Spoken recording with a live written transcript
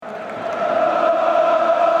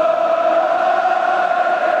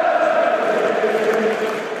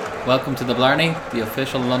Welcome to the Blarney, the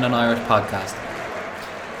official London Irish podcast.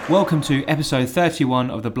 Welcome to episode 31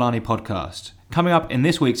 of the Blarney podcast. Coming up in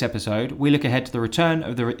this week's episode, we look ahead to the return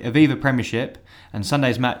of the Aviva Premiership and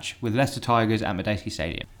Sunday's match with Leicester Tigers at Madejski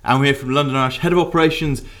Stadium. And we hear from London Irish Head of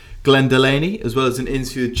Operations Glenn Delaney, as well as an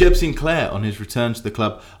interview with Jeb Sinclair on his return to the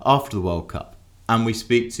club after the World Cup. And we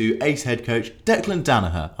speak to Ace head coach Declan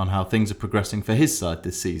Danaher on how things are progressing for his side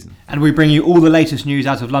this season. And we bring you all the latest news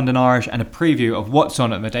out of London Irish and a preview of what's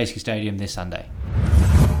on at Madejski Stadium this Sunday.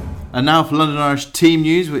 And now for London Irish team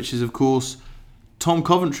news, which is of course Tom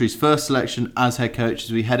Coventry's first selection as head coach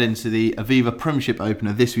as we head into the Aviva Premiership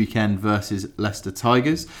opener this weekend versus Leicester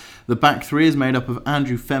Tigers. The back three is made up of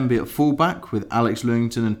Andrew Fenby at fullback with Alex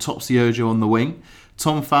Lewington and Topsy Ojo on the wing.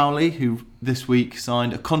 Tom Fowley, who this week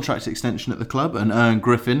signed a contract extension at the club, and Eoin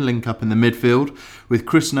Griffin link up in the midfield, with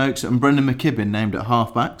Chris Noakes and Brendan McKibben named at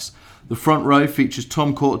halfbacks. The front row features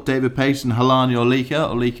Tom Court, David Pace and Halani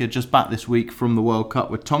Olika just back this week from the World Cup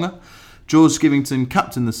with Tonga. George Skivington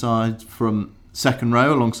captained the side from second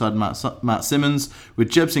row alongside Matt Simmons, with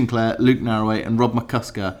Jeb Sinclair, Luke Narroway and Rob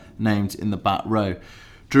McCusker named in the back row.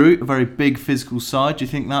 Drew, a very big physical side. Do you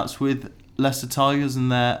think that's with Leicester Tigers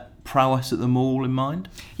and their prowess at the Mall in mind?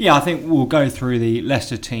 Yeah, I think we'll go through the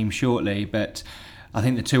Leicester team shortly, but I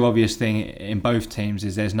think the two obvious thing in both teams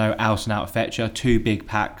is there's no out-and-out fetcher, two big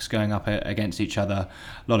packs going up against each other,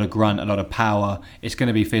 a lot of grunt, a lot of power. It's going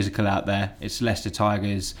to be physical out there. It's Leicester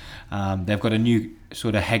Tigers. They've got a new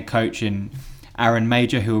sort of head coach in Aaron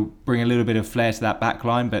Major who will bring a little bit of flair to that back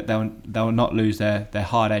line, but they'll not lose their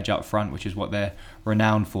hard edge up front, which is what they're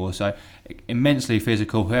renowned for. So immensely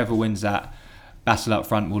physical. Whoever wins that battle up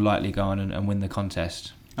front will likely go on and win the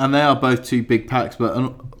contest. And they are both two big packs, but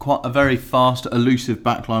quite a very fast, elusive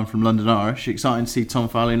backline from London Irish. Exciting to see Tom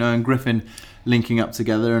Fowley and Eoin Griffin linking up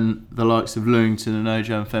together, and the likes of Lewington and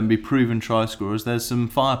Ojo and Fenby, proven try scorers. There's some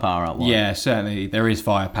firepower out wide. Yeah, certainly there is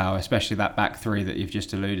firepower, especially that back three that you've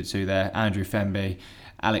just alluded to there. Andrew Fenby,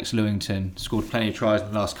 Alex Lewington scored plenty of tries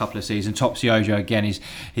in the last couple of seasons. Topsy Ojo, again,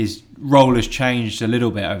 his role has changed a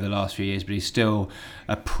little bit over the last few years, but he's still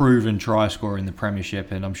a proven try scorer in the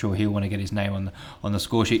Premiership, and I'm sure he'll want to get his name on the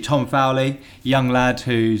score sheet. Tom Fowley, young lad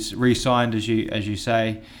who's re-signed, as you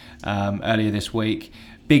say, earlier this week.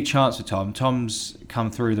 Big chance for Tom. Tom's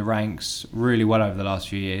come through the ranks really well over the last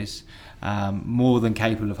few years, more than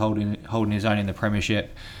capable of holding his own in the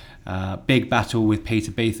Premiership. Big battle with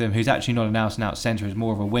Peter Beetham, who's actually not an out-and-out centre, is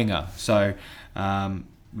more of a winger. So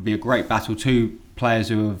it'd be a great battle. Two players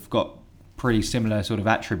who have got pretty similar sort of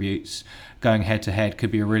attributes going head-to-head.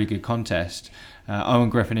 Could be a really good contest. Eoin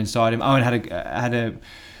Griffin inside him. Eoin had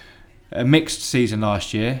a mixed season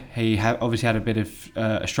last year. He obviously had a bit of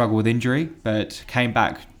a struggle with injury, but came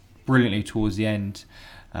back brilliantly towards the end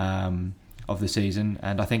of the season,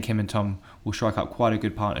 and I think him and Tom will strike up quite a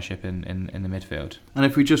good partnership in the midfield. And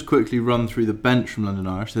if we just quickly run through the bench from London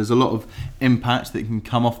Irish, there's a lot of impact that can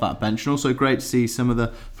come off that bench, and also great to see some of the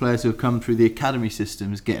players who have come through the academy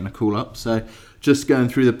systems getting a call up. So just going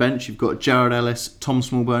through the bench, you've got Jared Ellis, Tom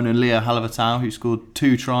Smallbone and Leo Halavatau, who scored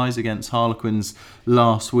 2 tries against Harlequins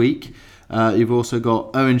last week. You've also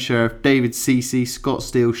got Owen Sheriff, David Ceci, Scott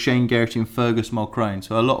Steele, Shane Geraghty and Fergus Mulcrane.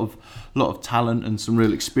 So a lot of talent and some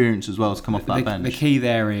real experience as well to come off that bench. The key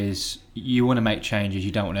there is you want to make changes,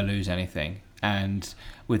 you don't want to lose anything. And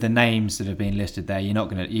with the names that have been listed there, you're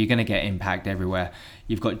going to get impact everywhere.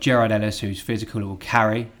 You've got Gerard Ellis, who's physical, will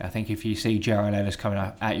carry. I think if you see Gerard Ellis coming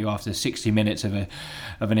at you after 60 minutes of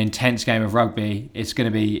an intense game of rugby, it's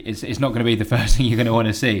not going to be the first thing you're going to want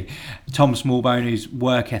to see. Tom Smallbone, whose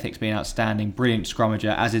work ethic's been outstanding, brilliant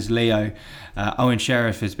scrummager, as is Leo. Owen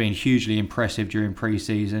Sheriff has been hugely impressive during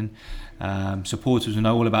pre-season. Supporters will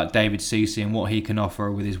know all about David Ceci and what he can offer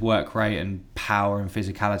with his work rate and power and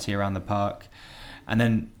physicality around the park. And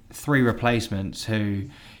then 3 replacements who,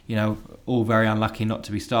 all very unlucky not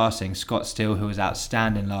to be starting. Scott Steele, who was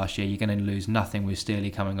outstanding last year. You're going to lose nothing with Steely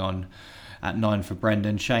coming on at 9 for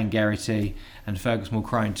Brendan. Shane Geraghty and Fergus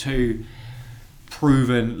Mulcrane, 2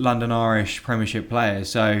 proven London Irish Premiership players.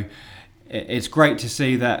 So it's great to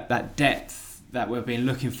see that depth that we've been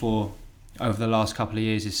looking for over the last couple of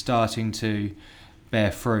years is starting to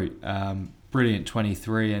bear fruit. Brilliant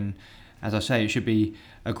 23, and as I say, it should be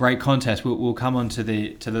a great contest. We'll come on to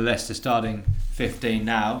the Leicester starting 15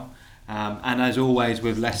 now, and as always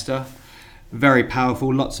with Leicester, very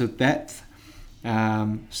powerful, lots of depth.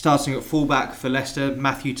 Starting at fullback for Leicester,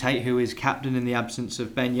 Matthew Tate, who is captain in the absence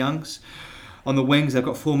of Ben Youngs. On the wings, they've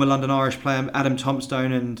got former London Irish player Adam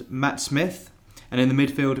Tombstone and Matt Smith. And in the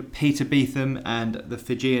midfield, Peter Beetham and the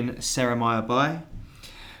Fijian Seremiah Bai.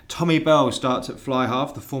 Tommy Bell starts at fly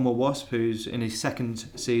half, the former Wasp, who's in his second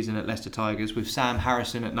season at Leicester Tigers, with Sam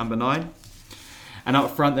Harrison at number 9. And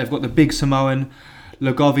up front, they've got the big Samoan,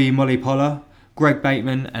 Lagovi Molipola, Greg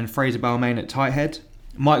Bateman and Fraser Balmain at tight head.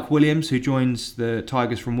 Mike Williams, who joins the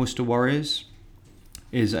Tigers from Worcester Warriors,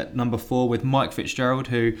 is at number 4 with Mike Fitzgerald,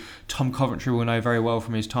 who Tom Coventry will know very well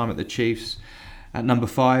from his time at the Chiefs, at number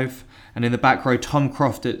 5. And in the back row, Tom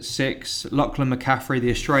Croft at 6, Lachlan McCaffrey,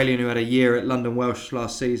 the Australian who had a year at London Welsh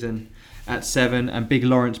last season, at 7, and big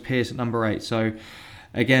Lawrence Pearce at number 8. So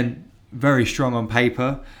again, very strong on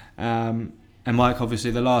paper. And Mike,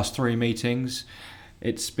 obviously, the last 3 meetings,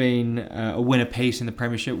 it's been a win apiece in the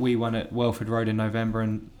Premiership. We won at Welford Road in November,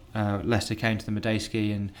 and Leicester came to the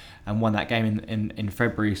Medeski and won that game in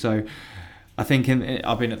February. So I think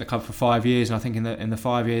I've been at the club for 5 years, and I think in the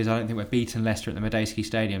 5 years, I don't think we've beaten Leicester at the Medeski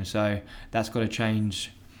Stadium. So that's got to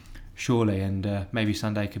change surely, and maybe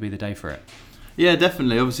Sunday could be the day for it. Yeah,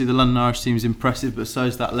 definitely. Obviously, the London Irish team is impressive, but so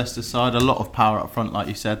is that Leicester side. A lot of power up front, like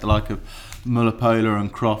you said, the like of Mullapola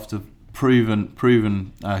and Croft have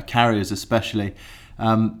proven carriers, especially.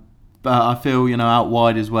 But I feel, out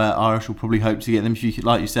wide is where Irish will probably hope to get them.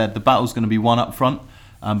 Like you said, the battle's going to be won up front,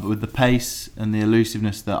 but with the pace and the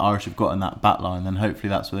elusiveness that Irish have got in that back line, then hopefully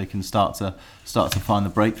that's where they can start to find the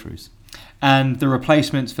breakthroughs. And the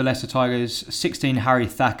replacements for Leicester Tigers: 16 Harry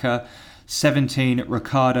Thacker, 17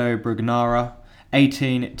 Riccardo Brugnara,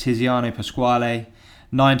 18 Tiziano Pasquale,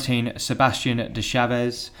 19 Sebastian De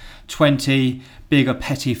Chavez, 20 Bigger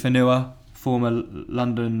Petty Fanua, former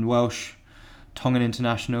London Welsh Tongan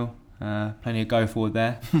international, plenty of go forward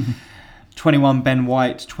there. 21 Ben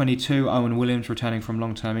White, 22 Owen Williams returning from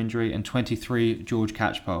long-term injury, and 23 George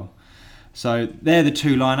Catchpole. So they're the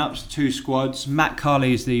 2 lineups, 2 squads. Matt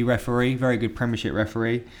Carley is the referee, very good Premiership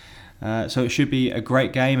referee. So it should be a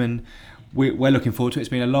great game, and we're looking forward to it. It's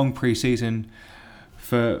been a long pre-season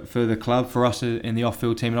for the club, for us in the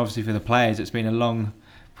off-field team, and obviously for the players. It's been a long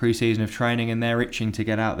pre-season of training, and they're itching to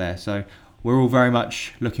get out there. So we're all very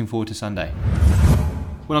much looking forward to Sunday.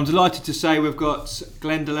 Well, I'm delighted to say we've got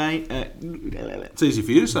Glenn Delaney. It's easy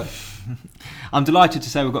for you to say. I'm delighted to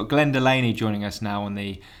say we've got Glenn Delaney joining us now on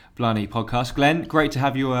the Blarney podcast. Glenn, great to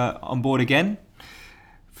have you on board again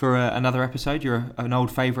for another episode. You're an old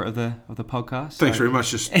favourite of the podcast. Thanks very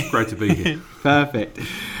much. Just great to be here. Perfect.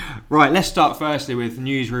 Right, let's start firstly with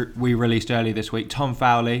news we released earlier this week. Tom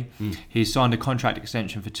Fowley, he's signed a contract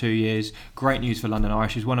extension for 2 years. Great news for London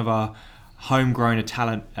Irish. He's one of our homegrown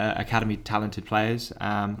academy talented players,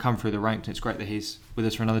 come through the ranks. It's great that he's with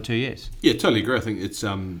us for another 2 years. Yeah, totally agree. I think it's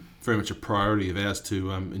very much a priority of ours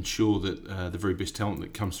to ensure that the very best talent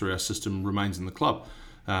that comes through our system remains in the club.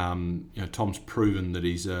 Tom's proven that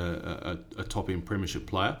he's a top-end Premiership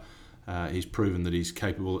player. He's proven that he's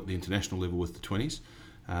capable at the international level with the 20s.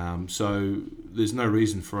 So there's no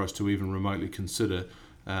reason for us to even remotely consider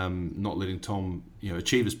not letting Tom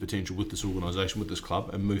achieve his potential with this organisation, with this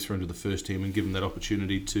club, and move through into the first team and give him that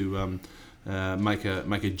opportunity to make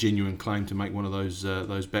a genuine claim to make one of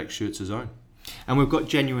those back shirts his own. And we've got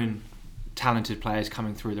genuine talented players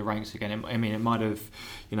coming through the ranks again. I mean, it might have,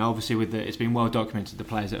 obviously it's been well documented, the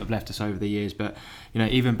players that have left us over the years, but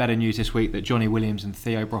even better news this week that Johnny Williams and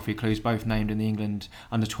Theo Brophy-Clues both named in the England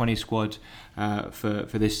under-20 squad for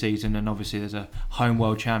this season, and obviously there's a home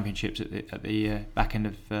World Championships at the back end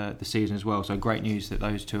of the season as well. So great news that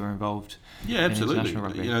those two are involved. Yeah, absolutely. In international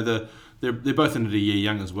rugby. They're both into the year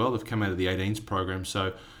young as well. They've come out of the 18s program,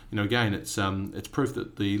 so. Again, it's proof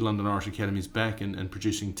that the London Irish Academy is back and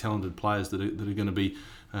producing talented players that are going to be,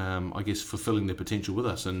 fulfilling their potential with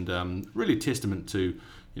us. And really testament to,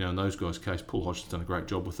 in those guys' case, Paul Hodgson's done a great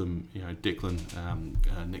job with them. Declan,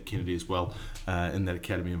 Nick Kennedy as well, in that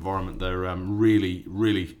academy environment. They're really,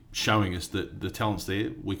 really showing us that the talent's there.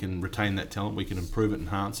 We can retain that talent. We can improve it,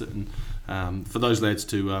 enhance it. And for those lads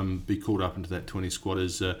to be called up into that 20 squad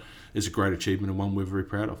is a great achievement and one we're very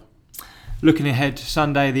proud of. Looking ahead to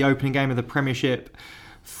Sunday, the opening game of the Premiership,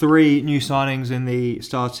 3 new signings in the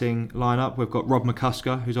starting lineup. We've got Rob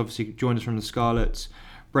McCusker, who's obviously joined us from the Scarlets,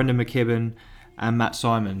 Brendan McKibben, and Matt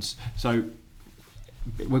Simons. So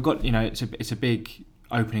we've got, it's a big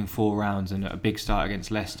opening 4 rounds and a big start against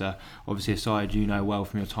Leicester. Obviously, a side you know well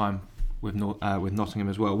from your time with Nottingham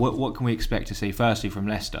as well. What can we expect to see? Firstly, from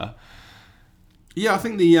Leicester. Yeah, I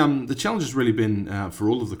think the challenge has really been for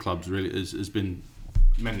all of the clubs. Really, has been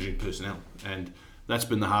managing personnel, and that's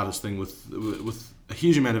been the hardest thing with a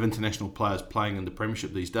huge amount of international players playing in the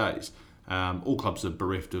Premiership these days. all clubs are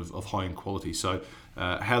bereft of high-end quality. So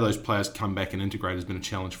how those players come back and integrate has been a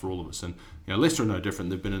challenge for all of us. And Leicester are no different.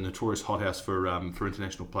 They've been a notorious hothouse for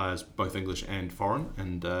international players, both English and foreign.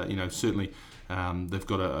 And certainly they've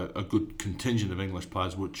got a good contingent of English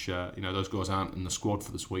players, which those guys aren't in the squad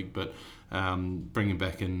for this week. But bringing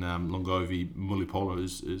back in Longovi, Mulipolo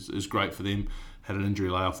is great for them. Had an injury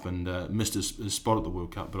layoff and missed his spot at the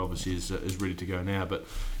World Cup, but obviously is ready to go now. But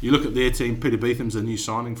you look at their team, Peter Beetham's a new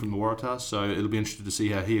signing from the Waratahs, so it'll be interesting to see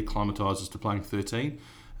how he acclimatises to playing 13.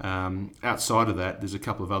 Outside of that, there's a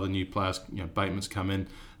couple of other new players. Bateman's come in.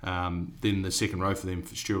 Then the second row for them,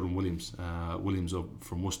 Fitzgerald and Williams. Williams are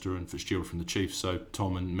from Worcester and Fitzgerald from the Chiefs, so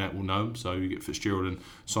Tom and Matt will know him. So you get Fitzgerald and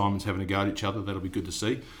Simons having a go at each other. That'll be good to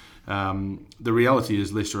see. The reality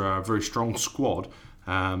is Leicester are a very strong squad.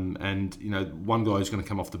 And one guy who's going to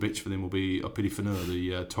come off the bench for them will be Opidi Whanua,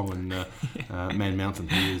 the Tongan man mountain.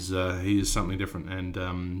 He is something different, and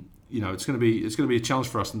it's going to be a challenge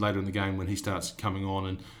for us later in the game when he starts coming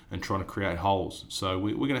on and trying to create holes. So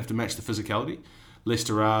we're going to have to match the physicality.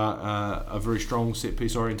 Leicester are a very strong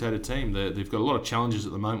set-piece orientated team. They've got a lot of challenges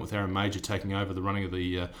at the moment with Aaron Major taking over the running of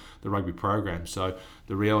the rugby program. So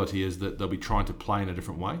the reality is that they'll be trying to play in a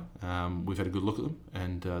different way. We've had a good look at them,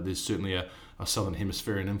 and there's certainly a Southern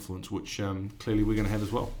Hemispherian influence, which clearly we're going to have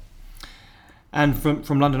as well. And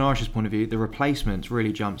from London Irish's point of view, the replacements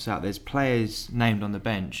really jumps out. There's players named on the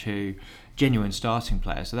bench who genuine starting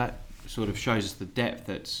players. So that sort of shows us the depth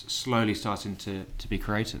that's slowly starting to be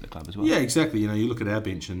created at the club as well. Yeah, exactly. You look at our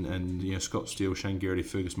bench and Scott Steele, Shane Garrity,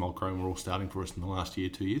 Fergus Mulcrone were all starting for us in the last 2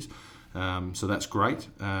 years. So that's great.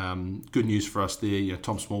 Good news for us there.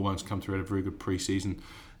 Tom Smallbone's come through, had a very good pre-season.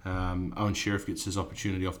 Owen Sheriff gets his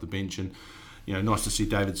opportunity off the bench, and nice to see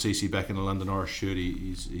David Ceci back in a London Irish shirt.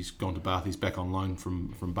 He's gone to Bath. He's back on loan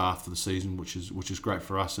from Bath for the season, which is great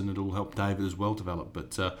for us, and it'll help David as well develop.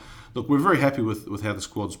 But look, we're very happy with how the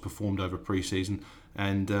squad's performed over pre-season,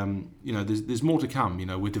 and there's more to come.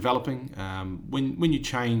 We're developing. When you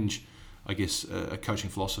change, I guess, a coaching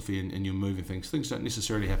philosophy and you're moving things don't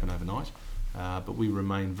necessarily happen overnight. But we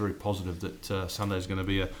remain very positive that Sunday is going to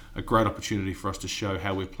be a great opportunity for us to show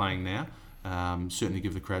how we're playing now. Certainly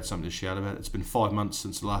give the crowd something to shout about. It's been 5 months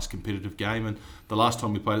since the last competitive game, and the last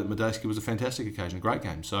time we played at Medeski was a fantastic occasion, a great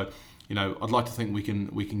game. So, I'd like to think we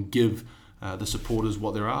can give the supporters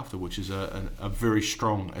what they're after, which is a very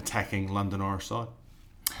strong attacking London Irish side.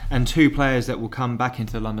 And two players that will come back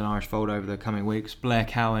into the London Irish fold over the coming weeks, Blair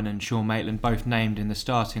Cowan and Sean Maitland, both named in the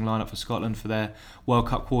starting lineup for Scotland for their World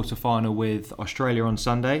Cup quarter-final with Australia on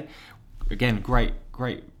Sunday. Again, great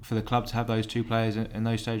for the club to have those two players in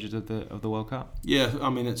those stages of the World Cup. Yeah, I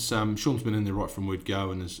mean, it's Sean's been in there right from word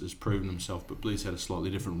go and has proven himself, but Blair's had a slightly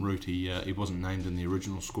different route. He wasn't named in the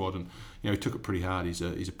original squad, and he took it pretty hard. He's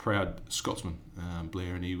a proud Scotsman,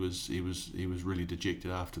 Blair, and he was really dejected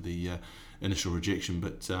after the initial rejection.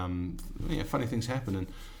 But funny things happen, and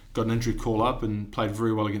got an injury call up and played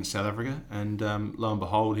very well against South Africa, and lo and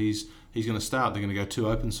behold, he's going to start. They're going to go two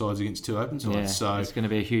open sides against two open sides. Yeah, so it's going to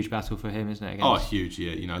be a huge battle for him, isn't it? Huge,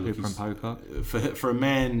 yeah. Hooper and Pocock. For a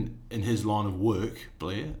man in his line of work,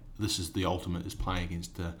 Blair, this is the ultimate, is playing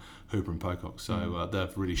against Hooper and Pocock. So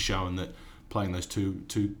they've really shown that playing those two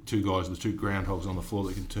guys, the two groundhogs on the floor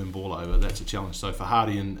that can turn ball over, that's a challenge. So for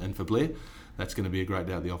Hardy and for Blair, that's going to be a great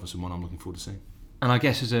day at the office, and one I'm looking forward to seeing. And I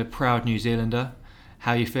guess as a proud New Zealander,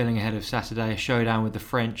 how are you feeling ahead of Saturday? A showdown with the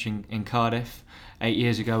French in Cardiff. 8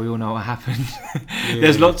 years ago, we all know what happened. Yeah.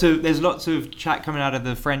 There's lots of chat coming out of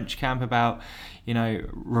the French camp about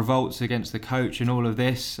revolts against the coach and all of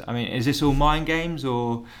this. I mean, is this all mind games,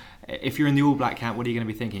 or if you're in the All Black camp, what are you going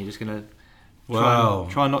to be thinking? You're just going to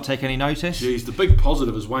try and not take any notice? Geez, the big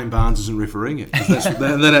positive is Wayne Barnes isn't refereeing it.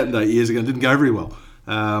 That happened 8 years ago and didn't go very well.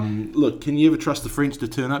 Look, can you ever trust the French to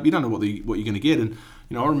turn up? You don't know what you're going to get. And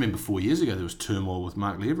I remember 4 years ago there was turmoil with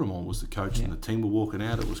Mark Levermont was the coach, and the team were walking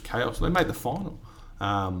out. It was chaos. They made the final.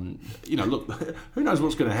 Look, who knows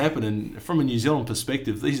what's going to happen? And from a New Zealand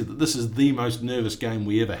perspective, this is the most nervous game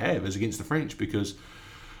we ever have is against the French, because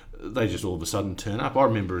they just all of a sudden turn up. I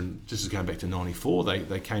remember, this is going back to '94,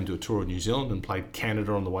 they came to a tour of New Zealand and played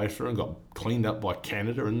Canada on the way through and got cleaned up by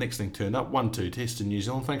Canada, and next thing turned up 1-2 tests in New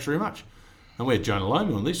Zealand, thanks very much. And we had Jonah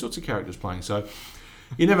Lomu and these sorts of characters playing. So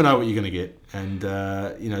you never know what you're going to get. And,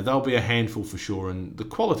 they'll be a handful for sure. And the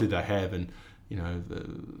quality they have, and,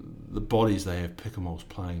 the bodies they have, Picamol's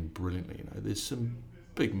playing brilliantly. There's some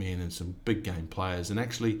big men and some big game players. And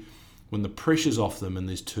actually, when the pressure's off them and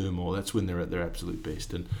there's turmoil, that's when they're at their absolute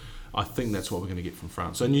best. And I think that's what we're going to get from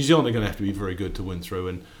France. So New Zealand are going to have to be very good to win through.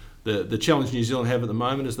 And the challenge New Zealand have at the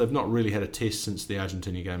moment is they've not really had a test since the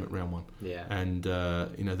Argentina game at round one. Yeah. And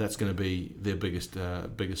that's going to be their biggest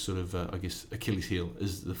sort of Achilles heel,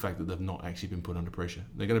 is the fact that they've not actually been put under pressure.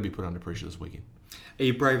 They're going to be put under pressure this weekend. Are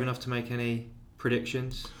you brave enough to make any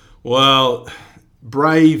predictions? Well,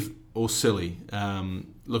 brave or silly.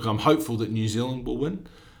 Look, I'm hopeful that New Zealand will win.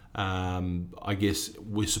 I guess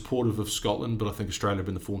we're supportive of Scotland, but I think Australia have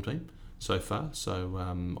been the form team so far.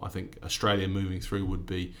 So I think Australia moving through would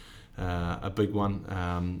be a big one.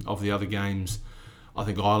 Of the other games, I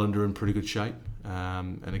think Ireland are in pretty good shape,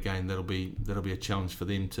 and again that'll be a challenge for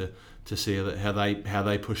them to see how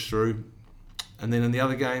they push through. And then in the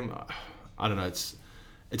other game, I don't know. It's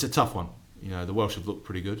a tough one. The Welsh have looked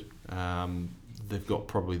pretty good. They've got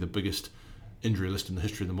probably the biggest injury list in the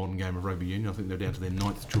history of the modern game of rugby union. I think they're down to their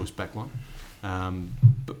 9th choice backline.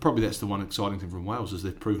 But probably that's the one exciting thing from Wales, is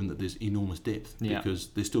they've proven that there's enormous depth because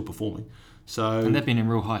they're still performing. So, and they've been in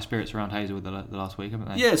real high spirits around Hazelwood the last week, haven't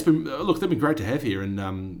they? Yeah, it's been they've been great to have here, and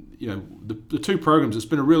the two programs. It's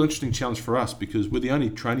been a real interesting challenge for us because we're the only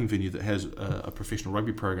training venue that has a professional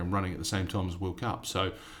rugby program running at the same time as World Cup.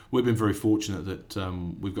 So we've been very fortunate that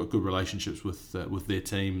we've got good relationships with their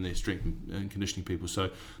team and their strength and conditioning people. So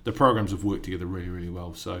the programs have worked together really, really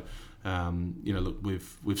well. So look,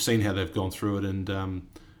 we've seen how they've gone through it, and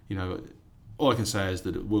all I can say is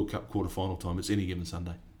that at World Cup quarter-final time, it's any given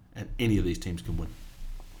Sunday, and any of these teams can win.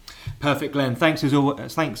 Perfect, Glenn. Thanks as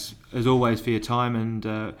always for your time,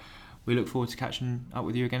 and we look forward to catching up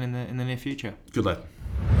with you again in the near future. Good lad.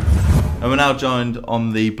 And we're now joined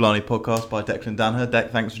on the Blarney podcast by Declan Danaher.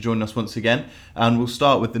 Dec, thanks for joining us once again. And we'll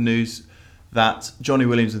start with the news that Johnny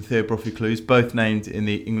Williams and Theo Brofey-Clues both named in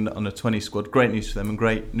the England under-20 squad. Great news for them and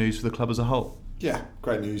great news for the club as a whole. Yeah,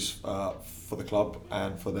 great news for the club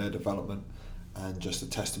and for their development, and just a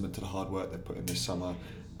testament to the hard work they've put in this summer.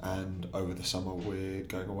 And over the summer we're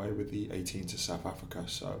going away with the 18 to South Africa,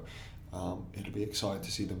 so it'll be exciting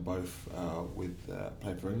to see them both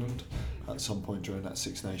playing for England at some point during that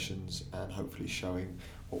Six Nations, and hopefully showing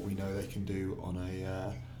what we know they can do on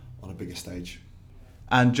a bigger stage.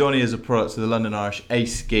 And Johnny is a product of the London Irish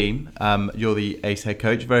ACE scheme. You're the ACE head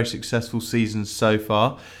coach. Very successful season so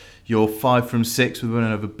far. You're 5 from 6 with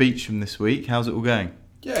winning over Beecham this week. How's it all going?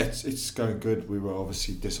 Yeah, it's going good. We were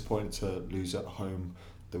obviously disappointed to lose at home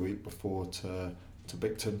the week before to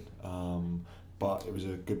Bicton, but it was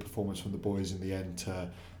a good performance from the boys in the end to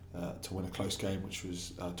win a close game, which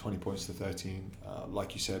was 20 points to 13.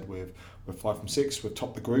 Like you said, we're 5 from 6. We've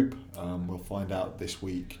topped the group. We'll find out this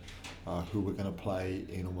week who we're going to play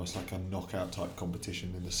in almost like a knockout type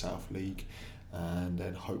competition in the South League, and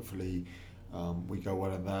then hopefully we go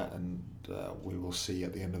well in that, and we will see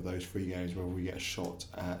at the end of those 3 games whether we get a shot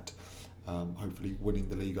at hopefully winning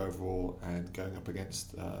the league overall and going up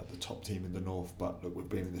against the top team in the north. But look, we've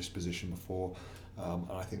been in this position before, and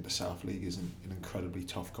I think the South League is an incredibly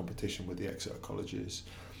tough competition with the Exeter colleges,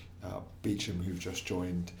 Beecham, who've just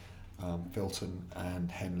joined, Filton and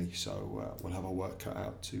Henley, so we'll have our work cut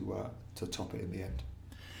out to top it in the end.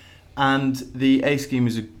 And the ACE scheme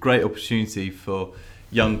is a great opportunity for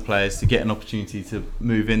young players to get an opportunity to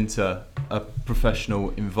move into a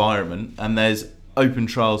professional environment, and there's open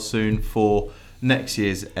trials soon for next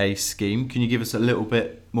year's ACE scheme. Can you give us a little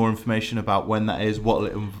bit more information about when that is,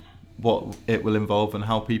 what it will involve, and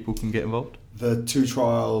how people can get involved? The 2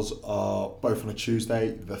 trials are both on a Tuesday,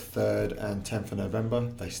 the 3rd and 10th of November.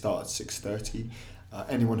 They start at 6:30.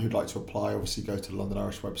 Anyone who'd like to apply, obviously go to the London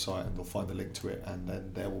Irish website and they'll find a link to it, and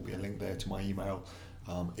then there will be a link there to my email.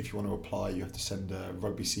 If you want to apply, you have to send a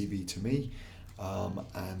rugby CV to me,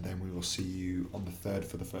 and then we will see you on the 3rd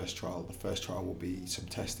for the first trial. The first trial will be some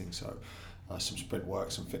testing, so some sprint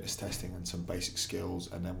work, some fitness testing and some basic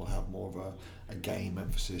skills, and then we'll have more of a game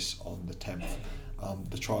emphasis on the 10th.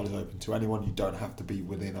 The trial is open to anyone. You don't have to be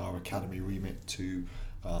within our academy remit to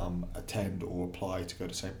attend or apply to go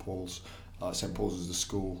to St Paul's. St Paul's is the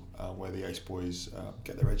school where the ACE boys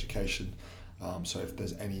get their education. So if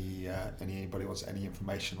there's anybody wants any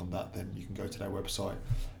information on that, then you can go to their website,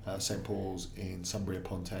 St Paul's in Sunbury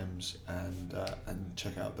upon Thames, and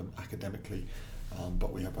check out them academically.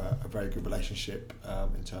 But we have a very good relationship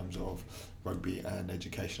in terms of rugby and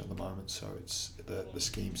education at the moment. So it's the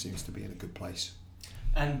scheme seems to be in a good place.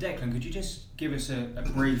 And Declan, could you just give us a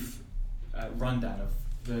brief rundown of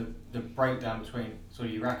the breakdown between sort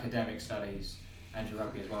of your academic studies and your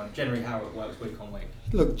rugby as well, and generally how it works week on week?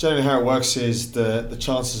 Look, generally how it works is the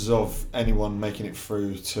chances of anyone making it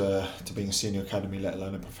through to being a senior academy, let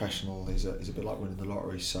alone a professional, is a bit like winning the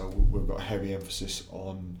lottery. So we've got a heavy emphasis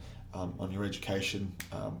on your education.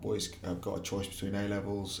 Boys have got a choice between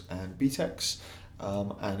A-levels and BTECs.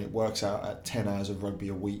 and it works out at 10 hours of rugby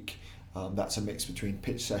a week. That's a mix between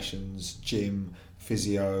pitch sessions, gym,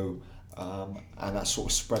 physio, and that's sort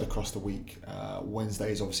of spread across the week.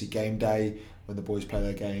 Wednesday is obviously game day when the boys play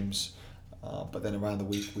their games, but then around the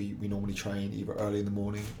week we normally train either early in the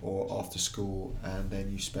morning or after school, and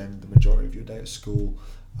then you spend the majority of your day at school.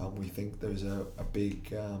 We think there's a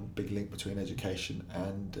big link between education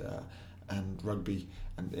and rugby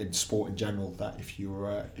and in sport in general, that if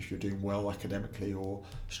you're doing well academically or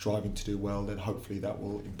striving to do well, then hopefully that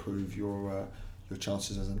will improve your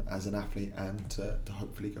chances as an athlete and to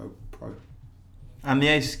hopefully go pro. And the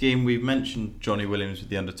ACE scheme, we've mentioned Johnny Williams with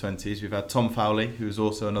the under-20s. We've had Tom Fowley, who is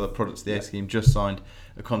also another product of the ACE scheme, just signed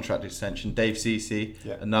a contract extension. Dave Ceci,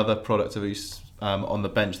 another product of who's on the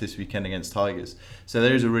bench this weekend against Tigers. So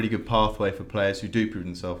there is a really good pathway for players who do prove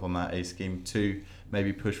themselves on that ACE scheme to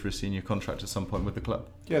maybe push for a senior contract at some point with the club.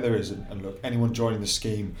 Yeah, there is. And look, anyone joining the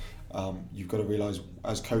scheme, you've got to realise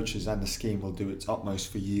as coaches, and the scheme will do its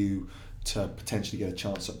utmost for you to potentially get a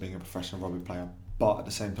chance at being a professional rugby player. But at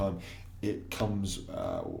the same time, it comes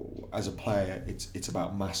as a player, it's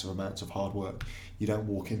about massive amounts of hard work. You don't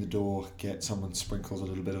walk in the door, get someone sprinkles a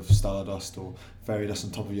little bit of stardust or fairy dust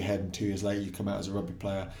on top of your head, and 2 years later you come out as a rugby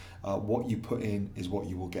player. What you put in is what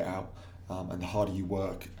you will get out. And the harder you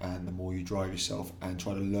work and the more you drive yourself and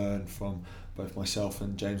try to learn from both myself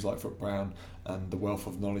and James Lightfoot-Brown and the wealth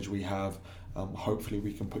of knowledge we have, hopefully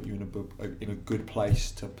we can put you in a good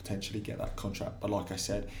place to potentially get that contract. But like I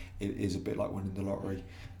said, it is a bit like winning the lottery,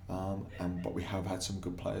 but we have had some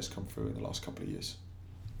good players come through in the last couple of years.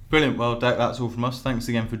 Brilliant. Well, that's all from us. Thanks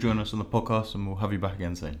again for joining us on the podcast, and we'll have you back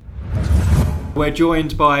again soon. We're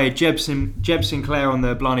joined by Jeb Sinclair on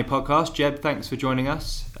the Blarney podcast. Jeb, thanks for joining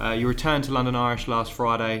us. You returned to London Irish last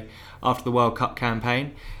Friday after the World Cup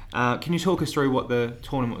campaign. Can you talk us through what the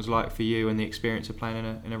tournament was like for you and the experience of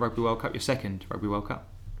playing in a Rugby World Cup, your second Rugby World Cup?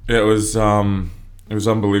 Yeah, it was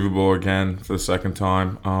unbelievable again for the second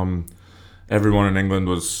time. Everyone in England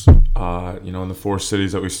was, in the 4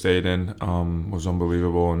 cities that we stayed in, was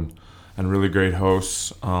unbelievable and really great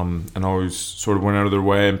hosts, and always sort of went out of their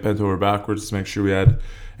way and bent over backwards to make sure we had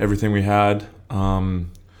everything we had.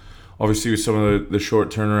 Obviously, with some of the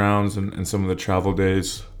short turnarounds and some of the travel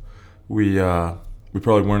days, we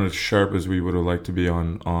probably weren't as sharp as we would have liked to be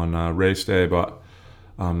on race day. But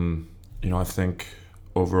I think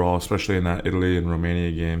overall, especially in that Italy and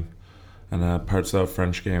Romania game and parts of that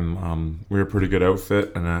French game, we were a pretty good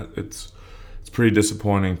outfit, and it's pretty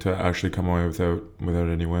disappointing to actually come away without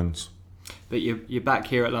any wins. But you're back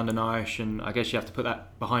here at London Irish, and I guess you have to put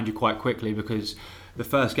that behind you quite quickly, because the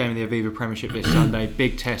first game of the Aviva Premiership this Sunday,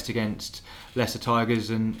 big test against Leicester Tigers,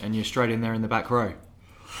 and you're straight in there in the back row.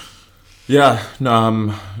 Yeah,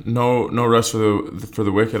 no rest for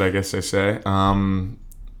the wicked, I guess they say. But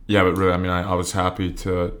really, I was happy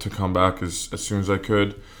to come back as soon as I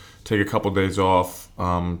could, take a couple days off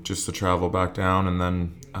just to travel back down, and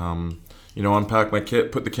then unpack my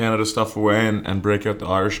kit, put the Canada stuff away, and break out the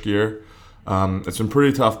Irish gear. It's been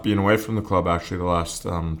pretty tough being away from the club actually the last 2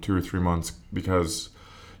 or 3 months, because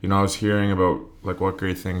I was hearing about like what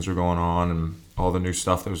great things were going on and all the new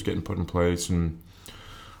stuff that was getting put in place, and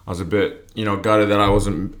I was a bit gutted that I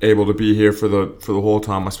wasn't able to be here for the whole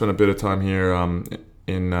time. I spent a bit of time here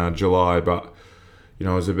in July, but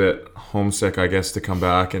I was a bit homesick, I guess, to come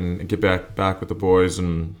back and get back with the boys,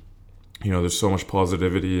 and there's so much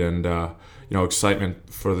positivity and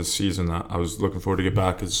excitement for the season that I was looking forward to get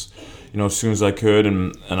back as soon as I could,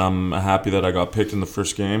 and I'm happy that I got picked in the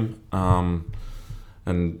first game, and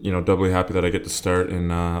doubly happy that I get to start in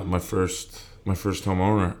my first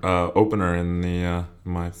home opener in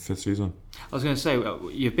my 5th season. I was going to say,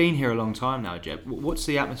 you've been here a long time now, Jeb. What's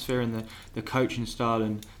the atmosphere and the coaching style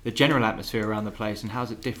and the general atmosphere around the place, and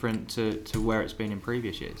how's it different to where it's been in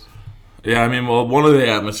previous years? Yeah, one of the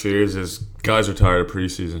atmospheres is guys are tired of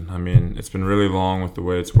preseason. It's been really long with the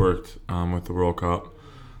way it's worked with the World Cup.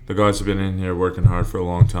 The guys have been in here working hard for a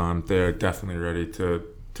long time. They're definitely ready to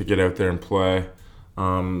get out there and play.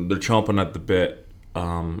 They're chomping at the bit,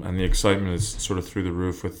 and the excitement is sort of through the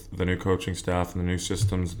roof with the new coaching staff and the new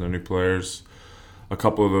systems and the new players. A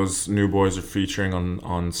couple of those new boys are featuring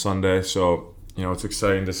on Sunday, so it's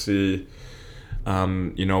exciting to see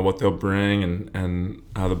what they'll bring and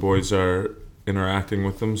how the boys are interacting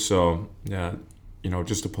with them. So yeah,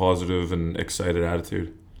 just a positive and excited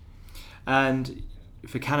attitude. And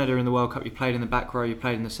for Canada in the World Cup, you played in the back row, you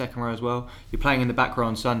played in the second row as well. You're playing in the back row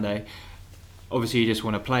on Sunday. Obviously you just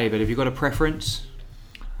want to play, but have you got a preference?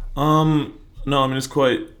 No, it's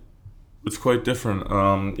quite different.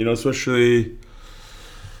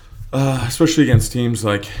 Especially against teams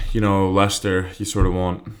like Leicester. You sort of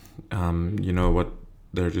want you know what,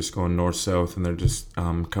 they're just going north-south and they're just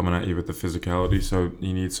coming at you with the physicality. So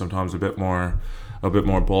you need sometimes a bit more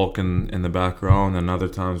bulk in the back row, and then other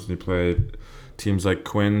times when you play teams like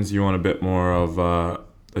Quins, you want a bit more of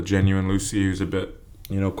a genuine Lucy who's a bit,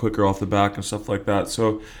 you know, quicker off the back and stuff like that.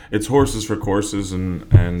 So it's horses for courses, and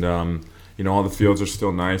you know, all the fields are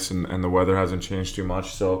still nice, and the weather hasn't changed too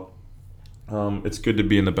much. So it's good to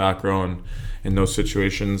be in the back row and in those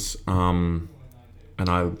situations. And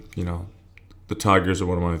you know, the Tigers are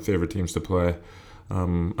one of my favorite teams to play.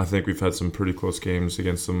 I think we've had some pretty close games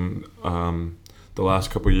against them the last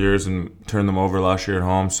couple of years and turned them over last year at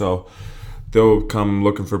home. So they'll come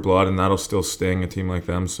looking for blood, and that'll still sting a team like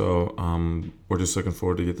them. So we're just looking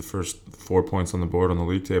forward to get the first 4 points on the board on the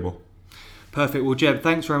league table. Perfect. Well, Jeb,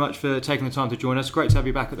 thanks very much for taking the time to join us. Great to have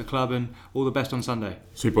you back at the club, and all the best on Sunday.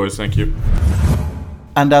 Sweet boys, thank you.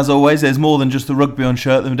 And as always, there's more than just the rugby on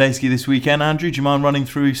show at the Medeski this weekend. Andrew, do you mind running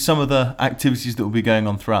through some of the activities that will be going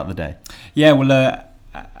on throughout the day? Yeah, well,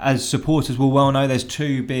 as supporters will well know, there's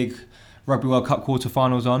 2 big Rugby World Cup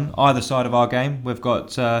quarterfinals on either side of our game. We've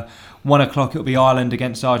got 1 o'clock, it'll be Ireland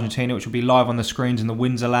against Argentina, which will be live on the screens in the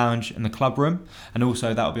Windsor Lounge in the club room, and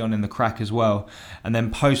also that'll be on in the Crack as well. And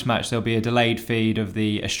then post-match there'll be a delayed feed of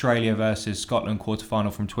the Australia versus Scotland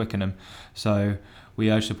quarterfinal from Twickenham. So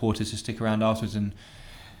we urge supporters to stick around afterwards and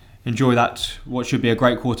enjoy that, what should be a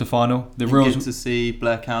great quarter-final. You get to see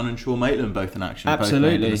Blair Cowan and Shaw Maitland both in action.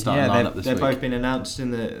 Absolutely, both yeah, they've both been announced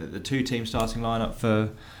in the 2 team starting lineup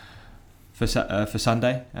for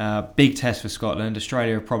Sunday. Big test for Scotland.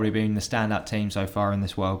 Australia have probably been the standout team so far in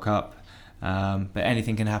this World Cup, but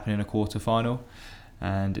anything can happen in a quarter-final,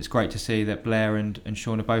 and it's great to see that Blair and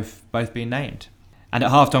Shaun have both been named. And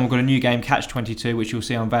at half-time we've got a new game, Catch 22, which you'll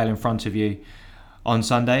see unveiled in front of you on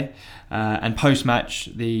Sunday, and post-match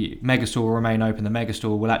the Megastore will remain open. The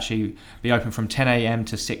Megastore will actually be open from 10 a.m.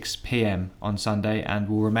 to 6 p.m. on Sunday and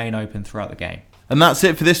will remain open throughout the game. And that's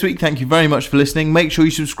it for this week. Thank you very much for listening. Make sure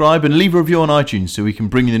you subscribe and leave a review on iTunes so we can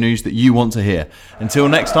bring you the news that you want to hear. Until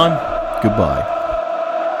next time, goodbye.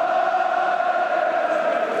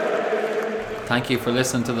 Thank you for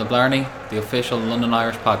listening to the Blarney, the official London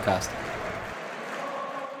Irish podcast.